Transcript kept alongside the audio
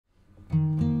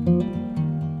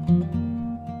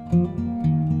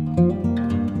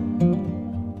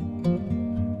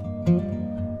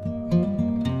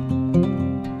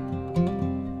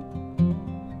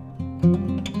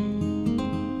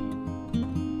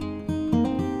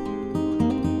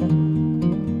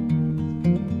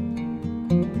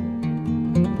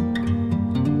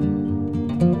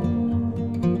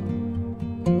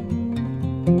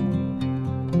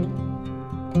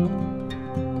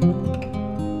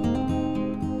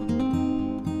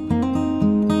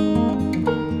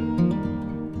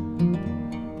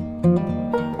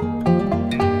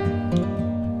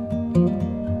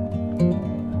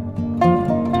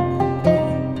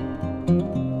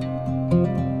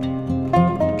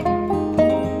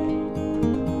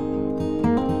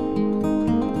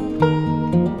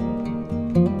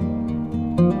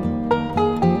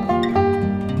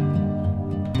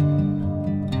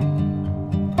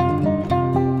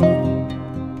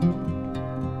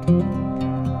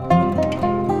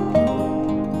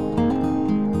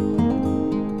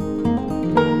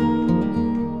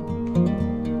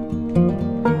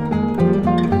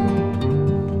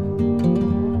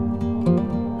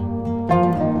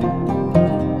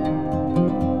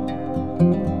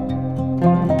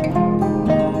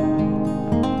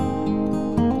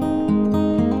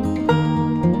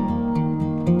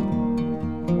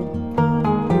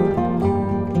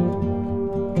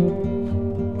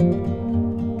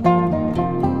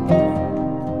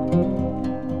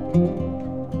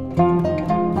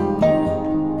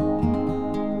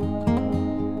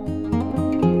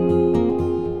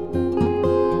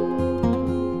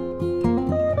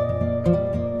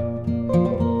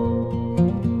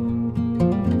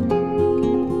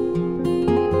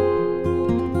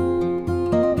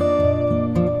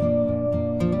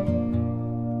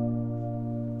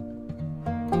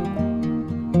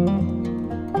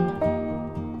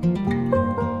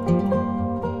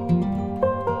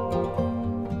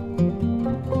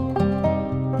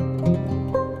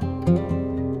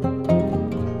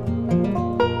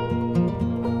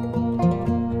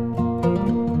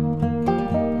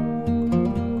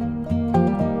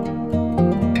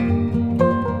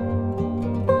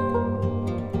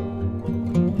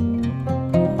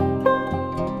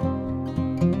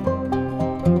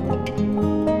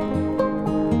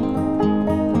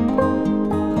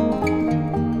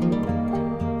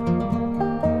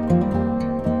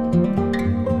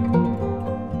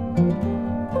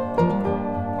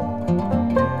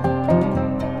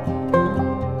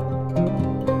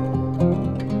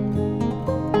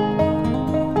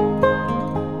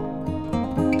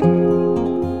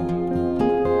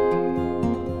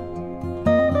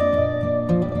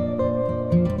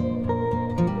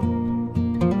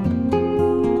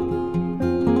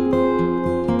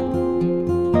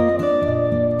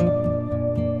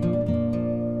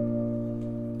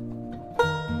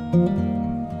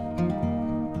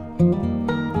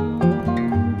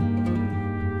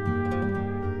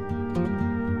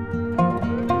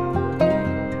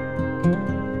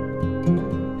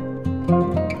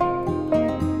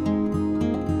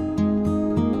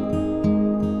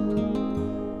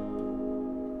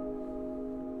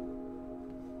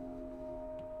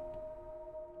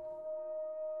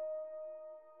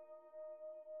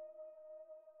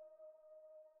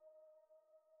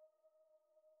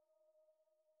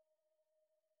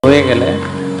হয়ে গেলে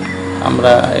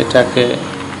আমরা এটাকে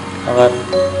আবার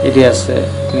এডিয়াসে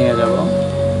নিয়ে যাব।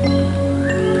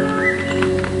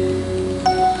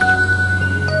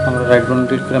 আমরা রাইট বাটন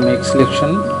ক্লিক করে মেক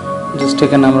সিলেকশন, জাস্ট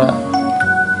এখানে আমরা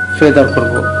ফেদার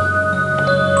করব,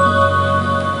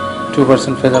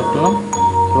 2% ফেদার করলাম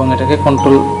এবং এটাকে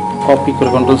কন্ট্রোল কপি করে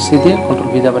কন্ট্রোল সি দিয়ে কন্ট্রোল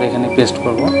ভি দিয়ে আবার এখানে পেস্ট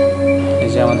করব। এই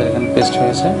যে আমাদের এখানে পেস্ট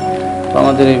হয়েছে। তো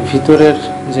আমাদের এই ভিতরের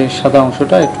যে সাদা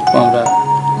অংশটা একটু আমরা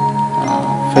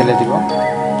ফেলে দিব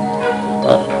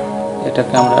আর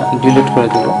এটাকে আমরা ডিলিট করে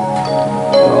দেব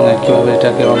এবং একইভাবে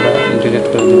এটাকে আমরা ডিলিট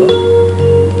করে দেব।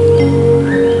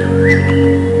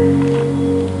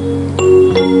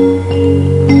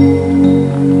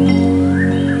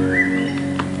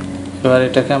 এবার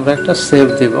এটাকে আমরা একটা সেভ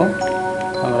দেব।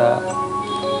 আমরা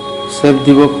সেভ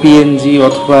দিব পিএনজি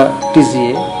অথবা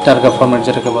টিজিএ, টার্গা ফরম্যাট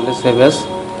যেটাকে বলে সেভ অ্যাজ।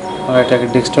 আমরা এটাকে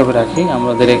ডেস্কটপে রাখি।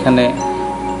 আমাদের এখানে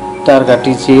টার্গা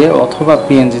টিজিএ অথবা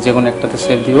পিএনজি যে কোনো একটাতে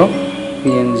সেভ দিব।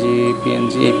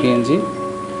 পিএনজি।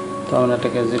 তো আমরা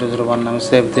এটাকে 001 নামে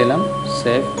সেভ দিলাম,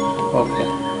 সেভ, ওকে।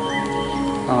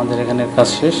 আমাদের এখানে কাজ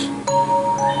শেষ।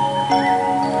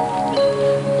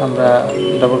 আমরা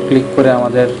ডাবল ক্লিক করে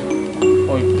আমাদের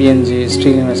ওই পিএনজি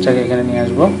স্টিল ইমেজটাকে এখানে নিয়ে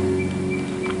আসবো।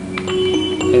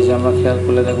 এই যে আমরা খেয়াল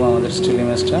করলে দেখবো আমাদের স্টিল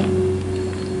ইমেজটা,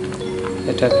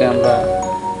 এটাকে আমরা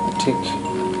ঠিক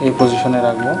এই পজিশনে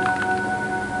রাখবো,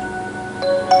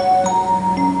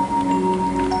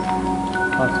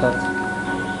 অর্থাৎ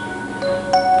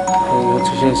এই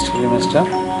হচ্ছে সেই স্টিল ইমেজটা।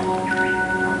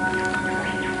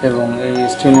 এবং এই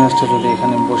স্টিল ইমেজটা যদি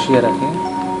এখানে বসিয়ে রাখি,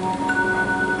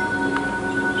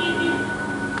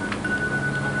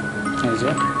 এই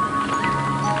যে,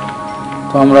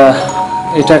 তো আমরা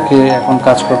এটাকে এখন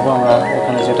কাজ করব। আমরা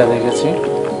এখানে যেটা দেখেছি,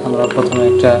 আমরা প্রথমে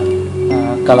একটা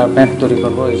কালার ম্যাট তৈরি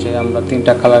করব। এই যে আমরা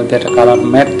 3টা কালার দিয়ে একটা কালার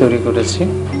ম্যাট তৈরি করেছি।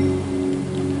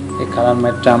 এই কালার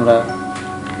ম্যাটটা আমরা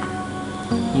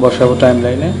বসাবো টাইম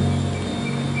লাইনে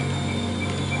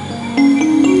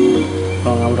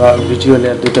এবং আমরা ভিডিও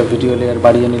লেয়ার, 2টা ভিডিও লেয়ার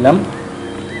বাড়িয়ে নিলাম।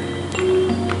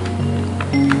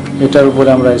 এটার উপরে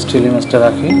আমরা স্টিল ইমেজটা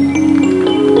রাখি।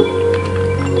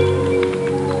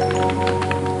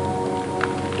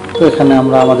 তো এখানে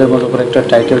আমরা আমাদের মতো করে একটা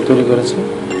টাইটেল তৈরি করেছি।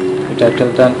 এই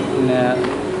টাইটেলটা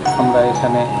আমরা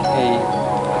এখানে এই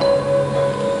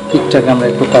পিকটাকে আমরা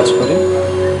একটু কাজ করি।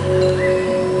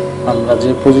 আমরা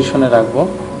যে পজিশনে রাখবো,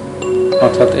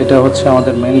 অর্থাৎ এটা হচ্ছে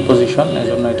আমাদের মেইন পজিশন,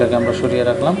 এজন্য এটাকে আমরা সরিয়ে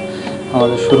রাখলাম।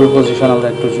 আমাদের শুরুর পজিশন আমরা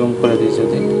একটু জুম করে দিই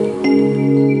যদি,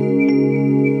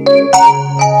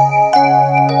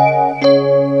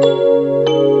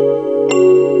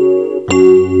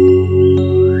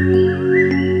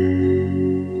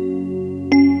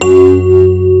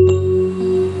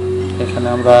 এখানে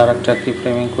আমরা আর একটা কি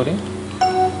ফ্রেমিং করি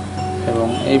এবং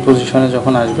এই পজিশনে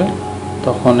যখন আসবে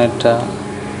তখন এটা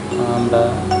আমরা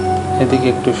এদিকে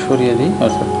একটু সরিয়ে দিই,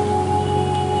 অর্থাৎ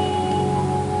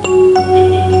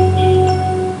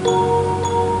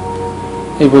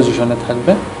এই পজিশনে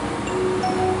থাকবে।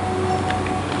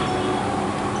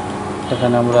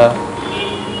 এখানে আমরা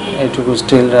এইটুকু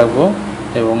স্টিল রাখবো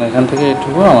এবং এখান থেকে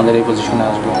এইটুকু আমাদের এই পজিশনে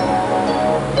আসবে।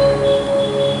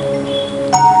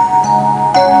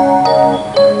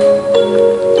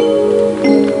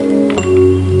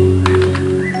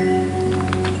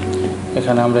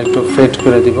 এখানে আমরা একটু ফেড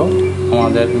করে দিব।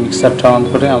 আমাদের মিক্সারটা অন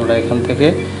করে আমরা এখান থেকে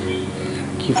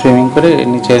কি ফ্রেমিং করে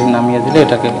নিচে নামিয়ে দিলে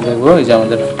এটাকে দেখবো এই যে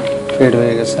আমাদের ফেড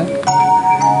হয়ে গেছে।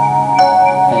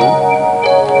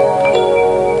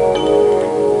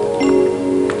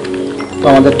 তো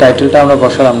আমাদের টাইটেলটা আমরা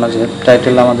বসালাম না, যেহেতু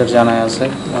টাইটেল আমাদের জানাই আছে,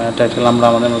 টাইটেল আমরা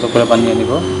আমাদের মতো করে বানিয়ে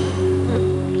নিব।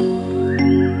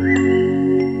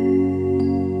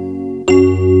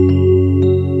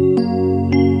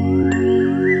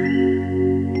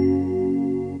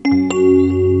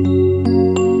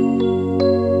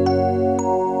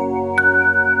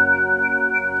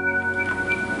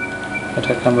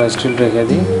 এটাকে আমরা স্টিল রেখে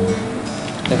দিই।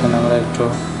 এখানে আমরা একটু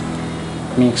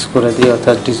মিক্স করে দিই,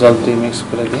 অর্থাৎ ডিসলভ দিয়ে মিক্স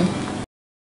করে দিই।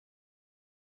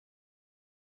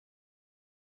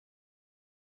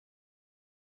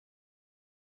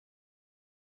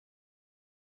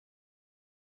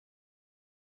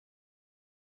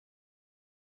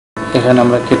 এখানে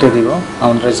আমরা কেটে দিব,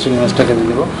 আমরা স্টিল ইমেজটা কেটে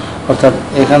দিব। অর্থাৎ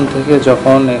এখান থেকে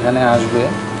যখন এখানে আসবে,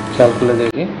 খেয়াল করে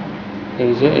দেখি,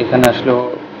 এই যে এখানে আসলেও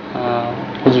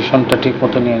পজিশনটা ঠিক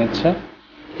মতো নিয়ে নিচ্ছে।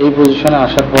 এই পজিশনে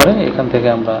আসার পরে এখান থেকে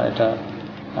আমরা এটা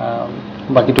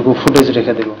বাকিটুকু ফুটেজ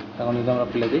রেখে দেব। এখন যদি আমরা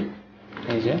প্লে দিই,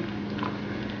 এই যে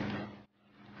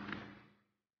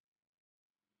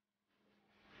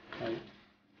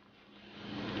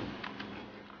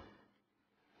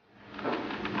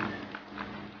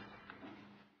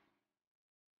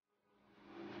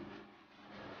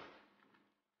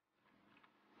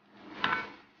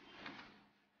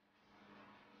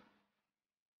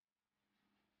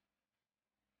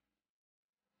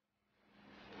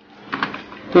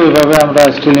তো এভাবে আমরা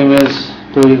স্টিল ইমেজ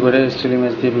তৈরি করে স্টিল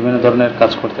ইমেজ দিয়ে বিভিন্ন ধরনের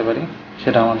কাজ করতে পারি।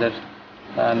 সেটা আমাদের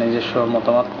নিজস্ব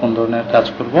মতামত, কোন ধরনের কাজ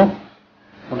করব।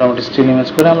 মোটামুটি স্টিল ইমেজ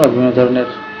করে আমরা বিভিন্ন ধরনের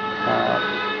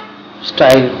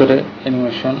স্টাইল করে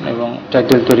অ্যানিমেশন এবং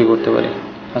টাইটেল তৈরি করতে পারি।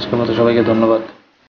 আজকের মতো সবাইকে ধন্যবাদ।